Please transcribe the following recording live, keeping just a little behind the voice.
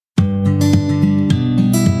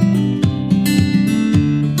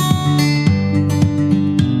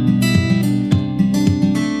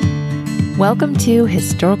Welcome to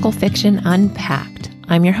Historical Fiction Unpacked.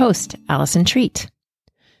 I'm your host, Allison Treat.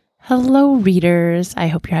 Hello, readers. I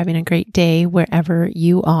hope you're having a great day wherever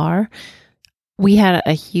you are. We had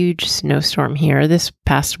a huge snowstorm here this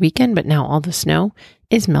past weekend, but now all the snow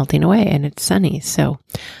is melting away and it's sunny. So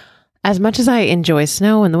as much as I enjoy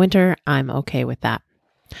snow in the winter, I'm okay with that.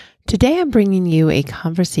 Today, I'm bringing you a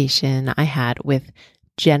conversation I had with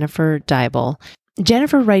Jennifer Dybel.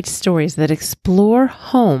 Jennifer writes stories that explore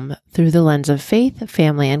home through the lens of faith,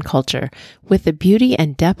 family, and culture, with the beauty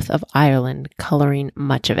and depth of Ireland coloring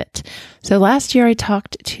much of it. So last year I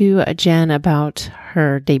talked to Jen about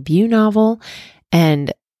her debut novel,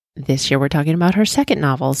 and this year we're talking about her second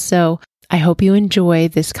novel. So I hope you enjoy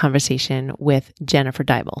this conversation with Jennifer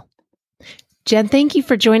Dybel. Jen, thank you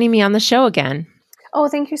for joining me on the show again. Oh,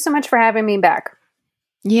 thank you so much for having me back.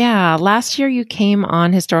 Yeah, last year you came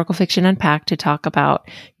on Historical Fiction Unpacked to talk about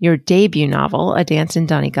your debut novel, A Dance in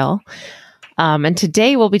Donegal. And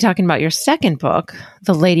today we'll be talking about your second book,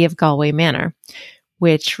 The Lady of Galway Manor,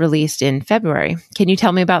 which released in February. Can you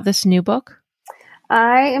tell me about this new book?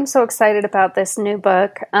 I am so excited about this new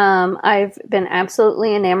book. I've been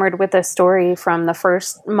absolutely enamored with the story from the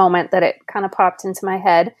first moment that it kind of popped into my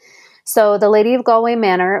head. So The Lady of Galway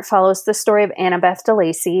Manor follows the story of Annabeth de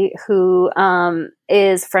Lacy, who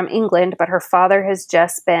is from England, but her father has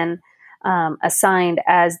just been assigned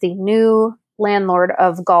as the new landlord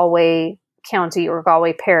of Galway County or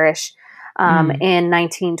Galway Parish in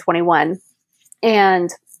 1921. And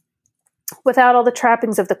without all the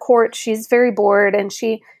trappings of the court, she's very bored, and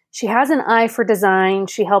she has an eye for design.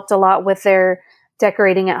 She helped a lot with their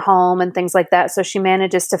decorating at home and things like that. So she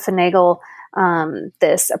manages to finagle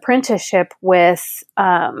this apprenticeship with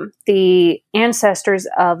the ancestors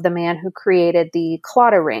of the man who created the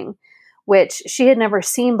Claddagh ring, which she had never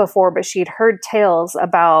seen before, but she had heard tales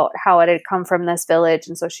about how it had come from this village,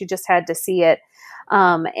 and so she just had to see it.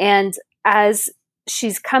 And as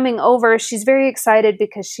she's coming over, she's very excited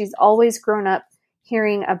because she's always grown up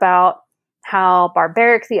hearing about how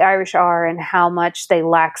barbaric the Irish are and how much they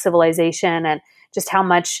lack civilization and just how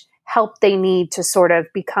much help they need to sort of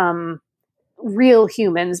become real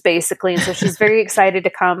humans, basically. And so she's very excited to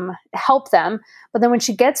come help them. But then when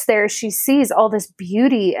she gets there, she sees all this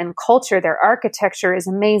beauty and culture. Their architecture is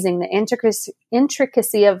amazing. The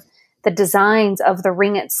intricacy of the designs of the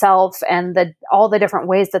ring itself and all the different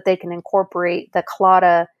ways that they can incorporate the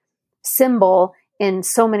Claddagh symbol in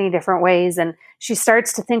so many different ways. And she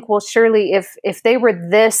starts to think, well, surely if they were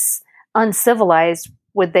this uncivilized,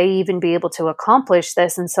 would they even be able to accomplish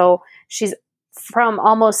this? And so she's, from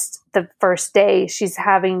almost the first day, she's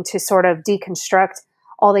having to sort of deconstruct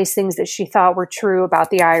all these things that she thought were true about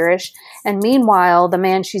the Irish. And meanwhile, the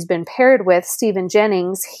man she's been paired with, Stephen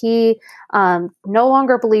Jennings, he no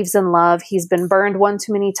longer believes in love. He's been burned one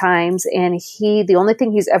too many times. And the only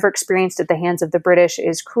thing he's ever experienced at the hands of the British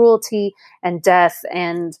is cruelty and death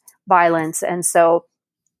and violence. And so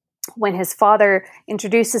when his father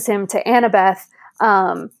introduces him to Annabeth,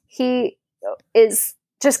 he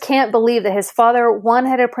just can't believe that his father, one,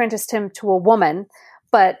 had apprenticed him to a woman,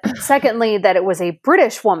 but secondly, that it was a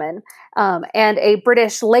British woman and a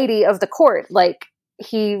British lady of the court. Like,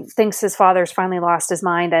 he thinks his father's finally lost his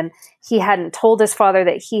mind, and he hadn't told his father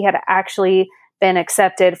that he had actually been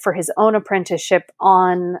accepted for his own apprenticeship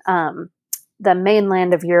on the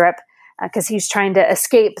mainland of Europe because he's trying to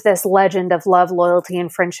escape this legend of love, loyalty,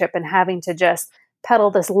 and friendship, and having to just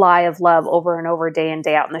peddle this lie of love over and over, day in,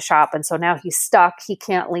 day out in the shop. And so now he's stuck. He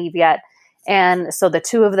can't leave yet. And so the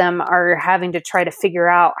two of them are having to try to figure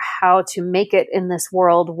out how to make it in this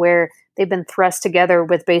world where they've been thrust together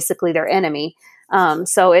with basically their enemy.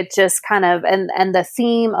 So it just kind of, and the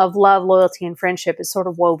theme of love, loyalty, and friendship is sort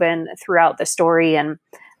of woven throughout the story, and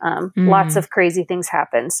lots of crazy things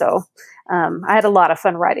happen. So I had a lot of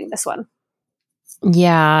fun writing this one.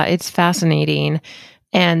 Yeah, it's fascinating.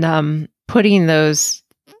 And putting those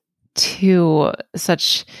two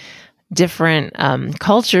such different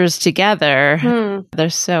cultures together, they're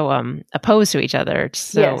so opposed to each other. It's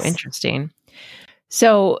so interesting.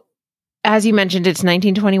 So as you mentioned, it's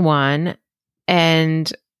 1921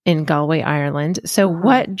 and in Galway, Ireland. So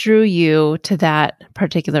what drew you to that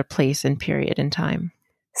particular place and period in time?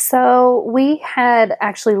 So we had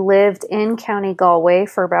actually lived in County Galway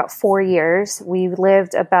for about 4 years. We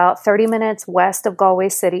lived about 30 minutes west of Galway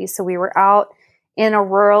City. So we were out in a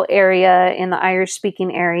rural area in the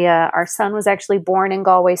Irish-speaking area. Our son was actually born in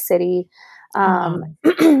Galway City.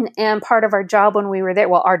 And part of our job when we were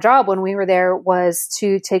there, was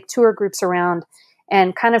to take tour groups around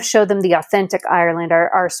and kind of show them the authentic Ireland.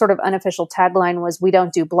 Our sort of unofficial tagline was, "We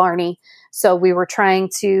don't do Blarney." So we were trying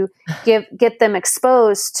to get them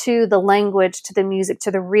exposed to the language, to the music,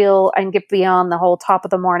 to the real, and get beyond the whole top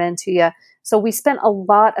of the morning to you. So we spent a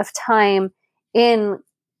lot of time in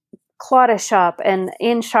Claudia Shop and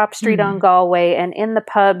in Shop Street on Galway and in the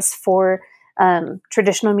pubs for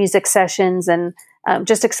traditional music sessions and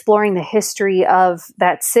just exploring the history of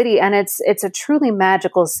that city. And it's a truly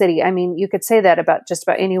magical city. I mean, you could say that about just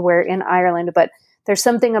about anywhere in Ireland, but there's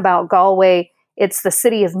something about Galway. It's the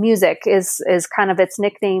city of music is kind of its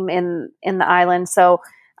nickname in the island. So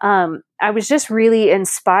I was just really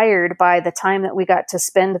inspired by the time that we got to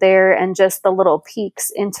spend there and just the little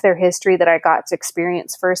peeks into their history that I got to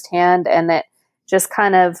experience firsthand. And that just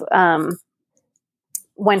kind of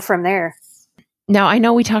went from there. Now, I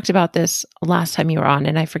know we talked about this last time you were on,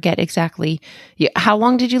 and I forget exactly. How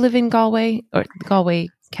long did you live in Galway or Galway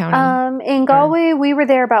County? In Galway, we were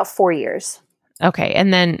there about 4 years. Okay.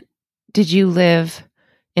 And then did you live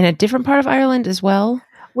in a different part of Ireland as well?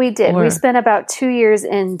 We did. We spent about 2 years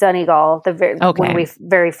in Donegal when we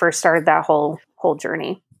very first started that whole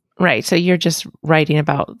journey. Right. So you're just writing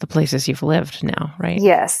about the places you've lived now, right?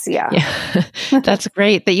 Yes. Yeah. That's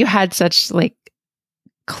great that you had such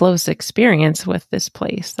close experience with this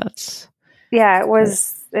place. It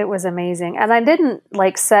was amazing. And I didn't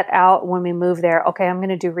set out when we moved there, okay, I'm going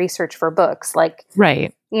to do research for books.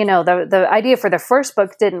 Right. The idea for the first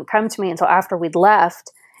book didn't come to me until after we'd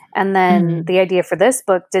left. And then the idea for this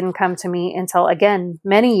book didn't come to me until, again,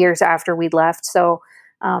 many years after we'd left. So,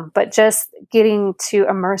 but just getting to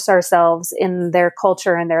immerse ourselves in their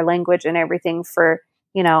culture and their language and everything for,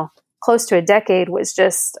 close to a decade was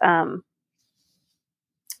just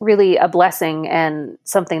really a blessing and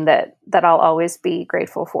something that I'll always be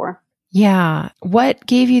grateful for. Yeah. What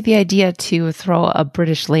gave you the idea to throw a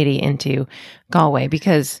British lady into Galway?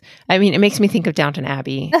 Because, I mean, it makes me think of Downton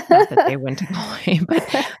Abbey. Not that they went to Galway, but,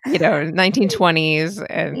 1920s.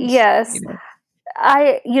 And, yes.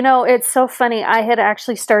 It's so funny. I had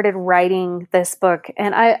actually started writing this book,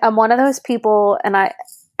 and I'm one of those people, and I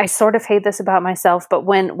sort of hate this about myself, but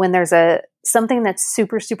when there's something that's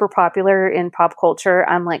super, super popular in pop culture,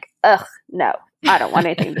 I'm like, ugh, no, I don't want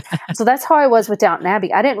anything. So that's how I was with Downton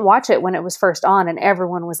Abbey. I didn't watch it when it was first on and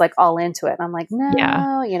everyone was all into it. And I'm like,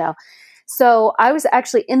 no, So I was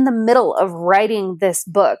actually in the middle of writing this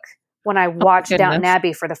book when I watched Downton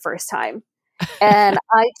Abbey for the first time. And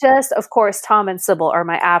of course, Tom and Sybil are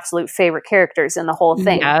my absolute favorite characters in the whole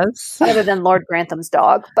thing, other than Lord Grantham's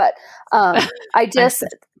dog. But I just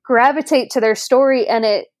gravitate to their story, and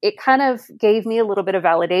it kind of gave me a little bit of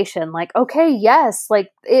validation. Okay, yes,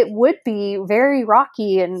 it would be very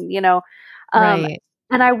rocky, and right.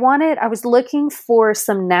 And I was looking for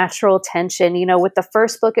some natural tension. With the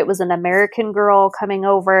first book, it was an American girl coming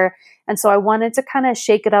over, and so I wanted to kind of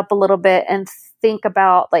shake it up a little bit and think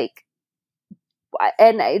about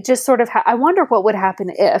and I just sort of, I wonder what would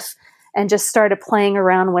happen if, and just started playing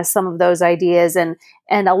around with some of those ideas. And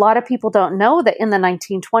a lot of people don't know that in the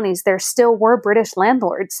 1920s, there still were British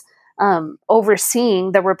landlords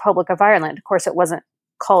overseeing the Republic of Ireland. Of course, it wasn't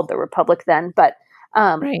called the Republic then, but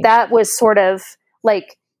that was sort of of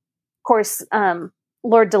course,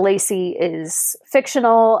 Lord de Lacy is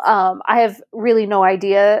fictional. I have really no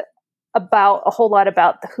idea about a whole lot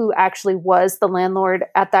about who actually was the landlord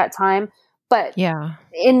at that time. But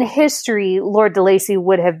in history, Lord de Lacy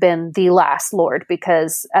would have been the last lord,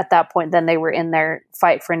 because at that point, then they were in their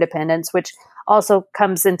fight for independence, which also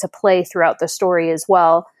comes into play throughout the story as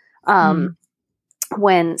well.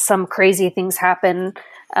 When some crazy things happen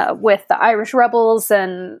with the Irish rebels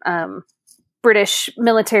and British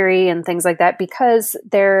military and things like that, because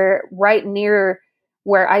they're right near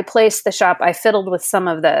where I placed the shop. I fiddled with some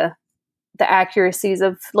of the accuracies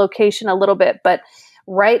of location a little bit, but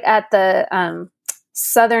right at the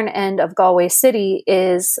southern end of Galway City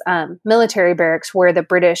is military barracks where the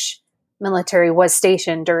British military was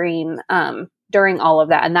stationed during all of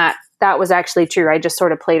that. And that was actually true. I just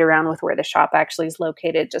sort of played around with where the shop actually is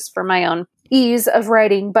located just for my own ease of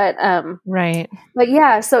writing. But right. But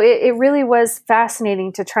yeah, so it really was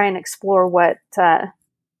fascinating to try and explore what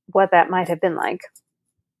that might have been like.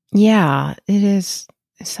 Yeah, it is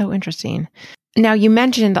so interesting. Now, you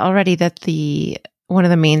mentioned already that one of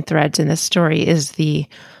the main threads in this story is the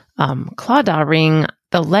Claudia ring,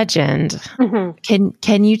 the legend. Mm-hmm.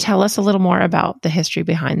 Can you tell us a little more about the history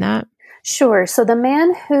behind that? Sure. So the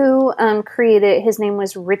man who created it, his name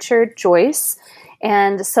was Richard Joyce.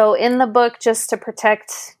 And so in the book, just to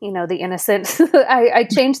protect, the innocent, I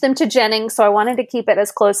changed them to Jennings. So I wanted to keep it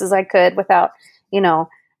as close as I could without,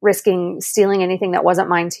 risking stealing anything that wasn't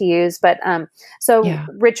mine to use. But Yeah.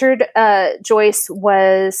 Richard Joyce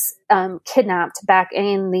was kidnapped back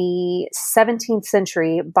in the 17th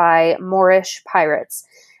century by Moorish pirates,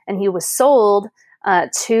 and he was sold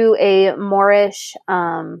to a Moorish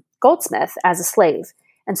goldsmith as a slave.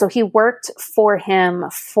 And so he worked for him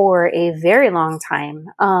for a very long time,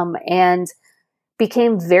 and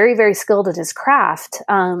became very, very skilled at his craft.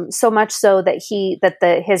 So much so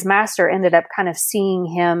that his master ended up kind of seeing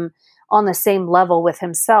him on the same level with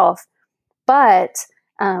himself. But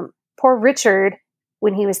poor Richard,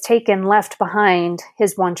 when he was taken, left behind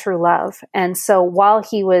his one true love. And so while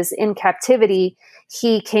he was in captivity,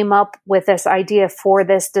 he came up with this idea for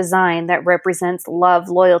this design that represents love,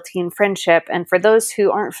 loyalty, and friendship. And for those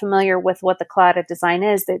who aren't familiar with what the Claddagh design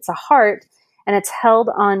is, it's a heart, and it's held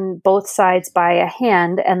on both sides by a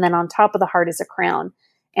hand, and then on top of the heart is a crown.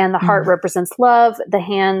 And the heart represents love, the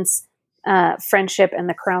hands, friendship, and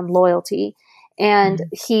the crown, loyalty. And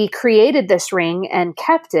he created this ring and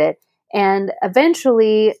kept it. And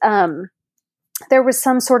eventually, there was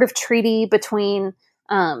some sort of treaty between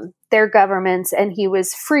their governments, and he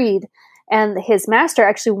was freed. And his master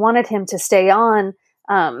actually wanted him to stay on.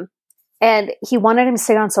 And he wanted him to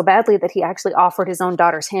stay on so badly that he actually offered his own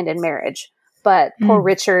daughter's hand in marriage. But poor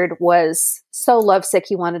Richard was so lovesick,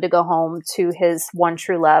 he wanted to go home to his one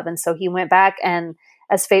true love. And so he went back, and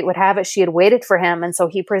as fate would have it, she had waited for him. And so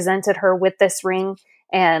he presented her with this ring,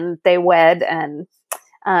 and they wed. And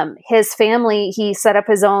his family, he set up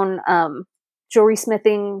his own jewelry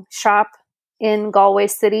smithing shop in Galway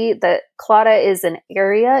City. The Claddagh is an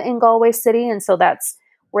area in Galway City, and so that's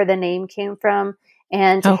where the name came from.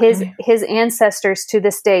 And his ancestors to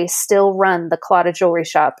this day still run the Claddagh jewelry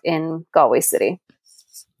shop in Galway City.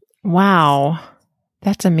 Wow.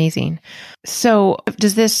 That's amazing. So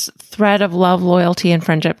does this thread of love, loyalty, and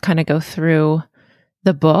friendship kind of go through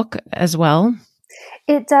the book as well?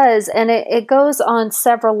 It does. And it goes on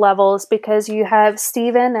several levels, because you have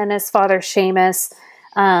Stephen and his father, Seamus.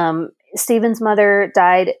 Stephen's mother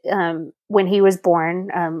died when he was born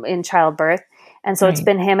in childbirth. And so it's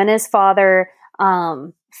been him and his father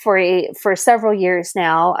for several years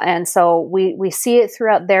now. And so we see it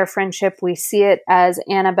throughout their friendship. We see it as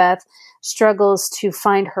Annabeth struggles to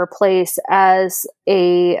find her place as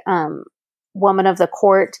a woman of the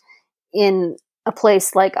court in a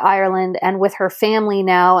place like Ireland, and with her family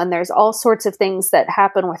now. And there's all sorts of things that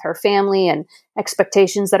happen with her family and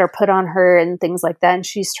expectations that are put on her and things like that. And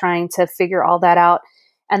she's trying to figure all that out.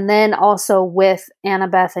 And then also with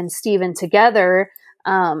Annabeth and Stephen together,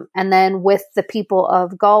 and then with the people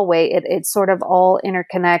of Galway, it sort of all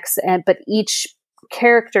interconnects. But each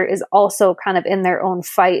character is also kind of in their own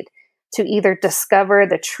fight to either discover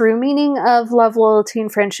the true meaning of love, loyalty,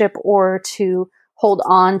 and friendship, or to hold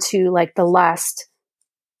on to like the last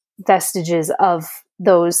vestiges of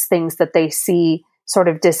those things that they see sort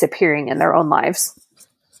of disappearing in their own lives.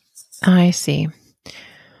 I see.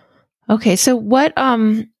 Okay. So what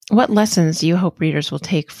lessons do you hope readers will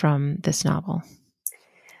take from this novel?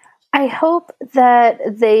 I hope that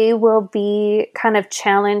they will be kind of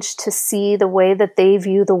challenged to see the way that they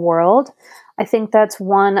view the world. I think that's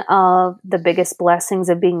one of the biggest blessings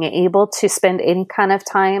of being able to spend any kind of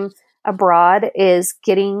time abroad, is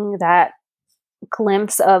getting that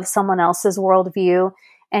glimpse of someone else's worldview.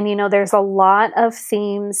 And, there's a lot of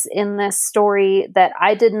themes in this story that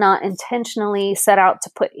I did not intentionally set out to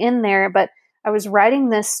put in there, but I was writing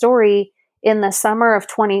this story in the summer of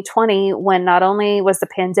 2020, when not only was the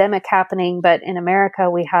pandemic happening, but in America,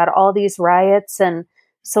 we had all these riots and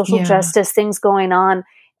social justice things going on.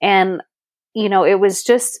 And, it was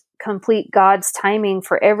just complete God's timing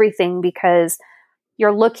for everything, because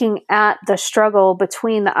you're looking at the struggle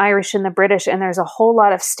between the Irish and the British, and there's a whole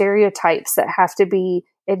lot of stereotypes that have to be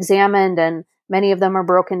examined, and many of them are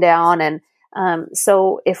broken down. And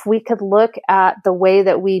so if we could look at the way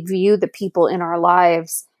that we view the people in our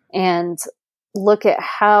lives and look at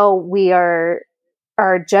how we are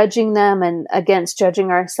judging them and against judging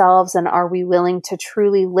ourselves, and are we willing to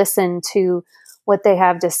truly listen to what they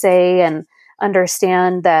have to say and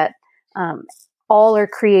understand that all are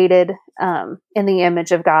created in the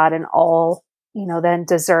image of God, and all, then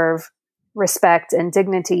deserve respect and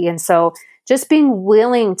dignity. And so just being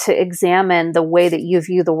willing to examine the way that you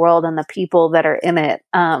view the world and the people that are in it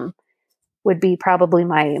would be probably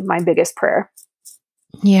my biggest prayer.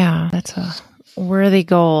 Yeah, that's a worthy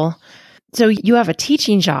goal. So you have a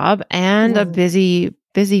teaching job and a busy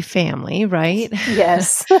family, right?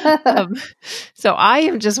 Yes. So I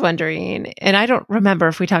am just wondering, and I don't remember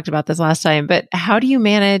if we talked about this last time, but how do you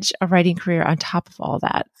manage a writing career on top of all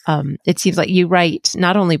that? It seems like you write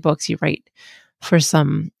not only books, you write for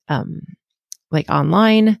some like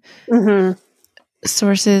online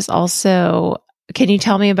sources. Also, can you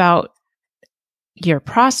tell me about your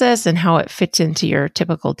process and how it fits into your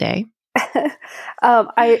typical day?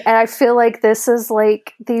 I feel like this is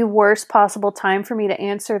like the worst possible time for me to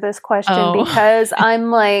answer this question because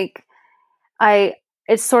I'm like,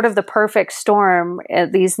 it's sort of the perfect storm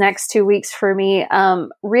these next 2 weeks for me.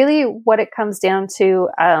 Really what it comes down to,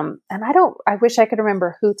 and I wish I could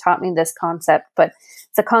remember who taught me this concept, but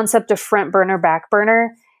it's a concept of front burner, back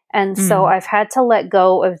burner. And so I've had to let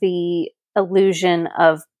go of the illusion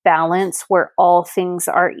of balance where all things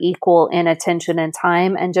are equal in attention and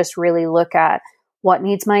time and just really look at what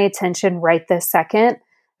needs my attention right this second.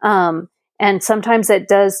 And sometimes it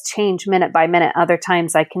does change minute by minute. Other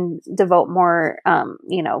times I can devote more,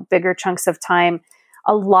 bigger chunks of time.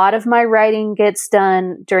 A lot of my writing gets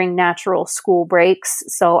done during natural school breaks.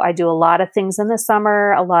 So I do a lot of things in the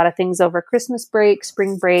summer, a lot of things over Christmas break,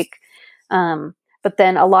 spring break. But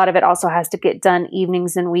then a lot of it also has to get done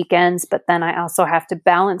evenings and weekends. But then I also have to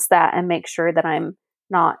balance that and make sure that I'm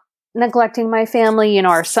not neglecting my family.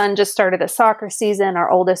 Our son just started a soccer season. Our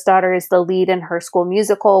oldest daughter is the lead in her school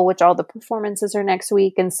musical, which all the performances are next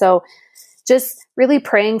week. And so just really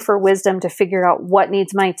praying for wisdom to figure out what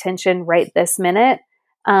needs my attention right this minute.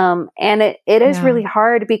 And it is really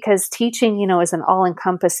hard because teaching, is an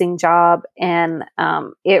all-encompassing job. And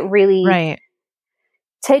it really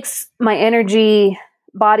takes my energy,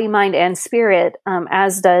 body, mind, and spirit,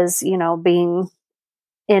 as does, being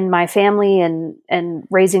in my family and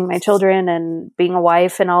raising my children and being a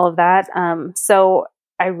wife and all of that. So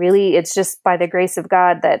it's just by the grace of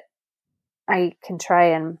God that I can try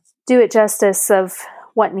and do it justice of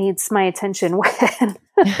what needs my attention when.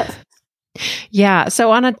 Yeah.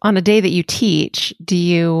 So on a day that you teach, do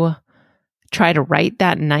you try to write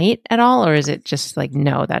that night at all? Or is it just like,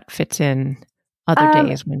 no, that fits in other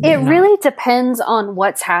days? When it really depends on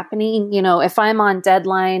what's happening. If I'm on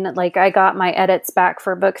deadline, like I got my edits back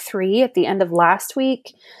for book 3 at the end of last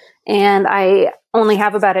week, and I only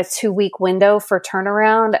have about a 2-week window for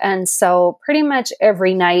turnaround. And so pretty much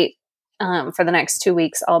every night for the next 2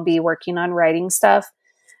 weeks, I'll be working on writing stuff.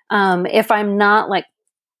 If I'm not like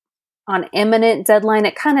on imminent deadline,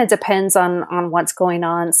 it kind of depends on what's going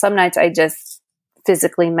on. Some nights I just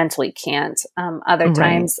physically, mentally can't. Other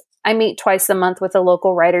times I meet twice a month with a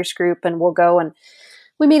local writers group, and we'll go and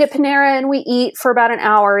we meet at Panera and we eat for about an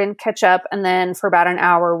hour and catch up. And then for about an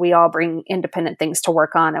hour, we all bring independent things to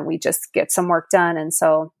work on and we just get some work done. And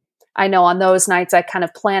so I know on those nights I kind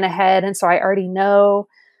of plan ahead. And so I already know,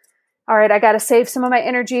 all right, I got to save some of my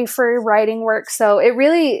energy for writing work. So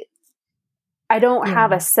I don't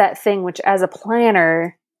have a set thing, which as a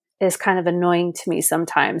planner is kind of annoying to me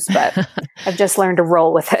sometimes, but I've just learned to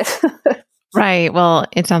roll with it. Right. Well,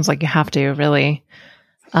 it sounds like you have to really,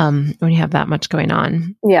 when you have that much going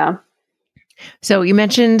on. Yeah. So you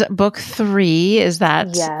mentioned book 3. Is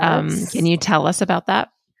that, yes. Can you tell us about that?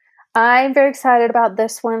 I'm very excited about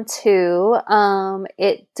this one too.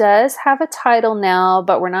 It does have a title now,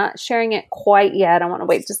 but we're not sharing it quite yet. I want to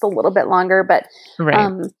wait just a little bit longer, but,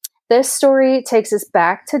 this story takes us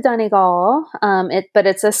back to Donegal, but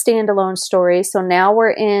it's a standalone story. So now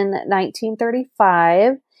we're in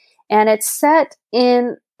 1935, and it's set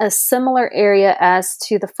in a similar area as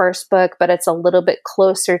to the first book, but it's a little bit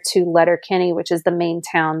closer to Letterkenny, which is the main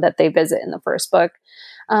town that they visit in the first book.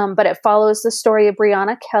 But it follows the story of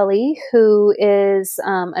Brianna Kelly, who is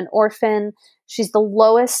an orphan. She's the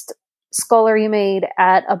lowest scullery maid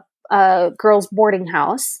at a girls' boarding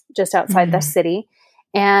house just outside the city.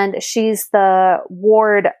 And she's the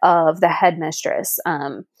ward of the headmistress.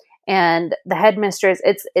 And the headmistress,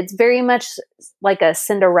 it's very much like a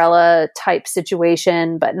Cinderella type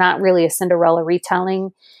situation, but not really a Cinderella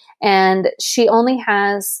retelling. And she only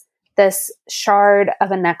has this shard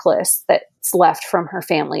of a necklace that's left from her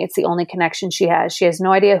family. It's the only connection she has. She has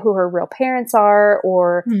no idea who her real parents are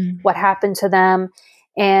or what happened to them.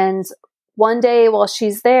 And one day while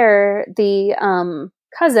she's there, the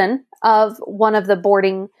cousin of one of the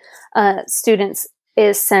boarding students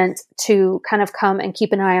is sent to kind of come and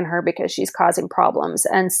keep an eye on her because she's causing problems.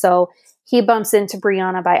 And so he bumps into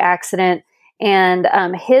Brianna by accident, and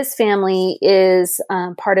his family is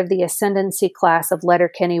part of the ascendancy class of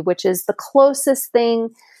Letterkenny, which is the closest thing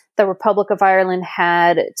the Republic of Ireland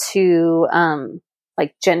had to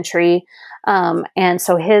like gentry. And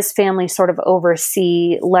so his family sort of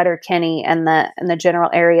oversee Letterkenny and the general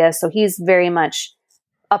area. So he's very much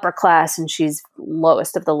upper class and she's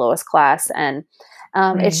lowest of the lowest class. And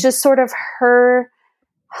it's just sort of her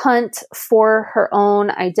hunt for her own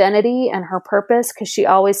identity and her purpose, because she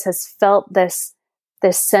always has felt this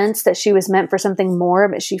this sense that she was meant for something more,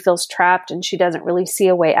 but she feels trapped and she doesn't really see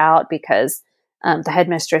a way out because the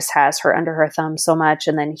headmistress has her under her thumb so much.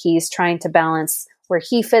 And then he's trying to balance where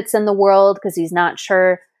he fits in the world because he's not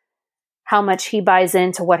sure how much he buys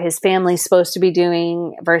into what his family's supposed to be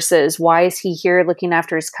doing versus why is he here looking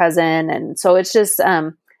after his cousin. And so it's just,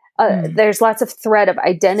 there's lots of thread of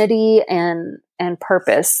identity and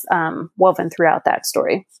purpose woven throughout that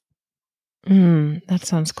story. That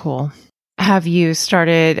sounds cool. Have you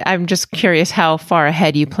started? I'm just curious how far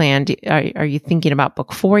ahead you planned. Are you thinking about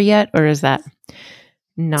book 4 yet, or is that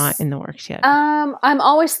not in the works yet? I'm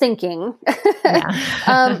always thinking.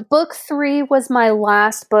 Book 3 was my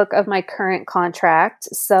last book of my current contract.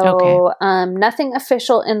 So nothing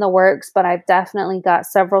official in the works, but I've definitely got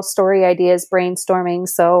several story ideas brainstorming.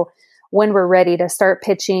 So when we're ready to start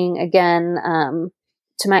pitching again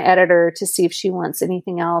to my editor to see if she wants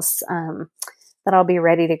anything else, that I'll be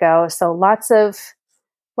ready to go. So lots of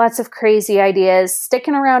crazy ideas.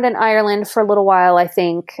 Sticking around in Ireland for a little while, I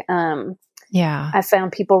think. I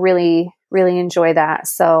found people really, really enjoy that.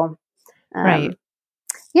 So, right.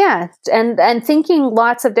 Yeah. And thinking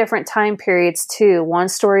lots of different time periods too. One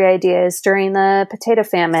story idea is during the potato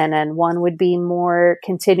famine, and one would be more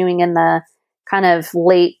continuing in the kind of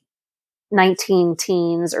late 19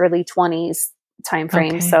 teens, early 20s time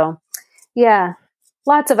frame. Okay. So yeah,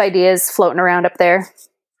 lots of ideas floating around up there.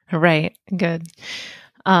 Right. Good.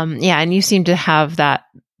 And you seem to have that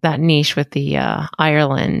niche with the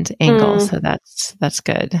Ireland angle. So that's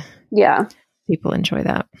good. Yeah. People enjoy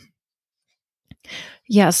that.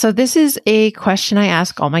 Yeah. So this is a question I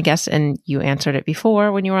ask all my guests, and you answered it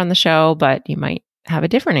before when you were on the show, but you might have a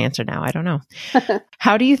different answer now. I don't know.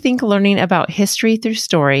 How do you think learning about history through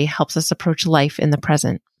story helps us approach life in the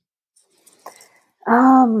present?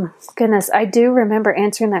 Goodness, I do remember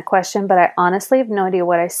answering that question, but I honestly have no idea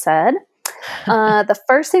what I said. The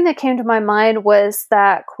first thing that came to my mind was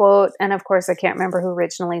that quote, and of course I can't remember who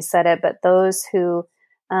originally said it, but those who,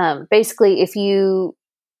 basically, if you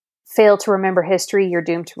fail to remember history, you're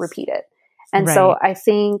doomed to repeat it. And so I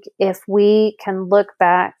think if we can look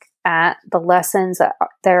back at the lessons that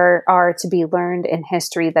there are to be learned in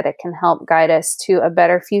history, that it can help guide us to a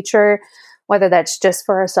better future, whether that's just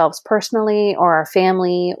for ourselves personally or our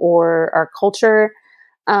family or our culture.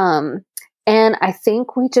 And I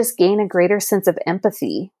think we just gain a greater sense of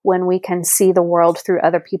empathy when we can see the world through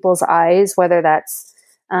other people's eyes, whether that's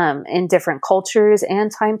in different cultures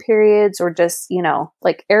and time periods, or just,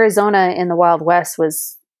 like Arizona in the Wild West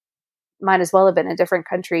might as well have been a different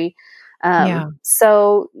country.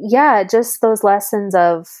 So yeah, just those lessons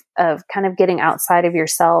of kind of getting outside of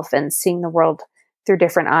yourself and seeing the world through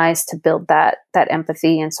different eyes to build that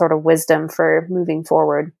empathy and sort of wisdom for moving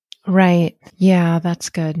forward. Right. Yeah, that's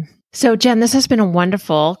good. So Jen, this has been a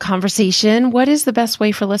wonderful conversation. What is the best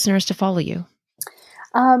way for listeners to follow you?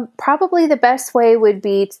 Probably the best way would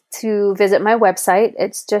be to visit my website.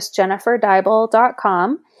 It's just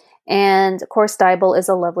jenniferdeibel.com. And of course, Deibel is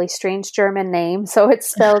a lovely, strange German name. So it's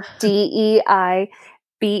spelled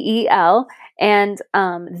Deibel. And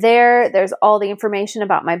there's all the information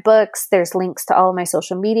about my books. There's links to all of my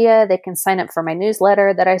social media. They can sign up for my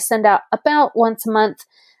newsletter that I send out about once a month.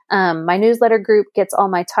 My newsletter group gets all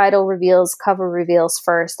my title reveals, cover reveals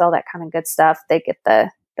first, all that kind of good stuff. They get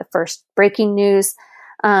the first breaking news.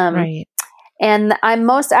 Right. And I'm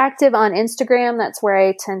most active on Instagram. That's where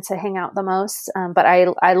I tend to hang out the most. But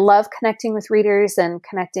I love connecting with readers and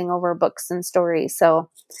connecting over books and stories.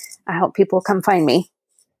 So I hope people come find me.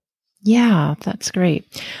 Yeah, that's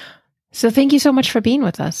great. So thank you so much for being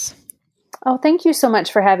with us. Oh, thank you so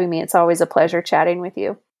much for having me. It's always a pleasure chatting with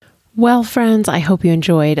you. Well, friends, I hope you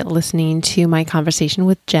enjoyed listening to my conversation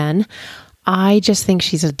with Jen. I just think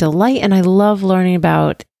she's a delight, and I love learning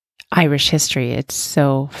about Irish history. It's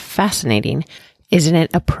so fascinating. Isn't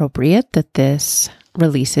it appropriate that this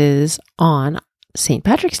releases on St.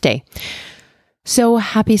 Patrick's Day? So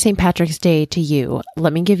happy St. Patrick's Day to you.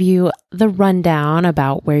 Let me give you the rundown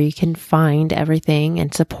about where you can find everything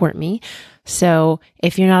and support me. So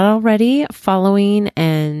if you're not already following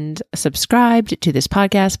and subscribed to this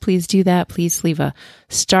podcast, please do that. Please leave a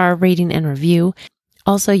star rating and review.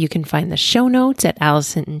 Also, you can find the show notes at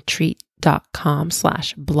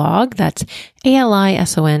AlisonTreat.com/blog. That's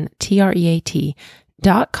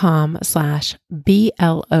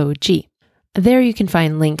ALISONTREAT.com/BLOG. There you can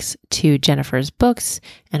find links to Jennifer's books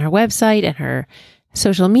and her website and her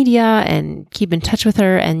social media, and keep in touch with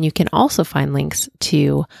her. And you can also find links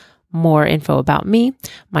to more info about me,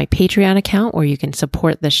 my Patreon account, where you can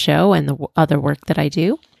support the show and the other work that I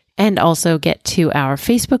do. and also get to our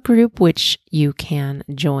Facebook group, which you can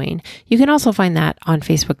join. You can also find that on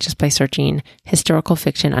Facebook just by searching Historical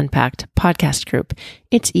Fiction Unpacked Podcast Group.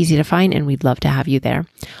 It's easy to find, and we'd love to have you there.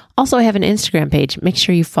 Also, I have an Instagram page. Make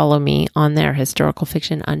sure you follow me on there, Historical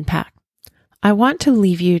Fiction Unpacked. I want to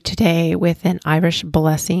leave you today with an Irish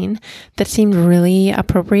blessing that seemed really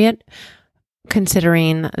appropriate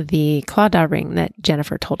considering the Clodagh ring that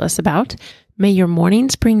Jennifer told us about. May your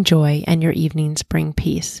mornings bring joy and your evenings bring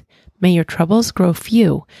peace. May your troubles grow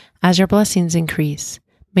few as your blessings increase.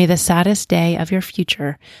 May the saddest day of your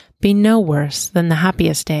future be no worse than the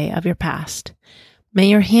happiest day of your past. May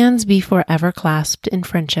your hands be forever clasped in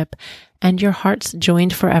friendship and your hearts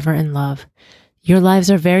joined forever in love. Your lives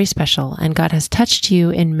are very special and God has touched you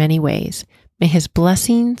in many ways. May his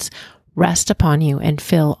blessings rest upon you and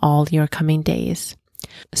fill all your coming days.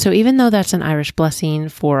 So even though that's an Irish blessing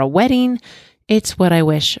for a wedding, it's what I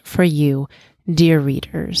wish for you, dear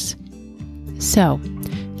readers. So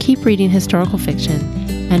keep reading historical fiction,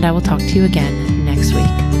 and I will talk to you again next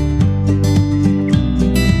week.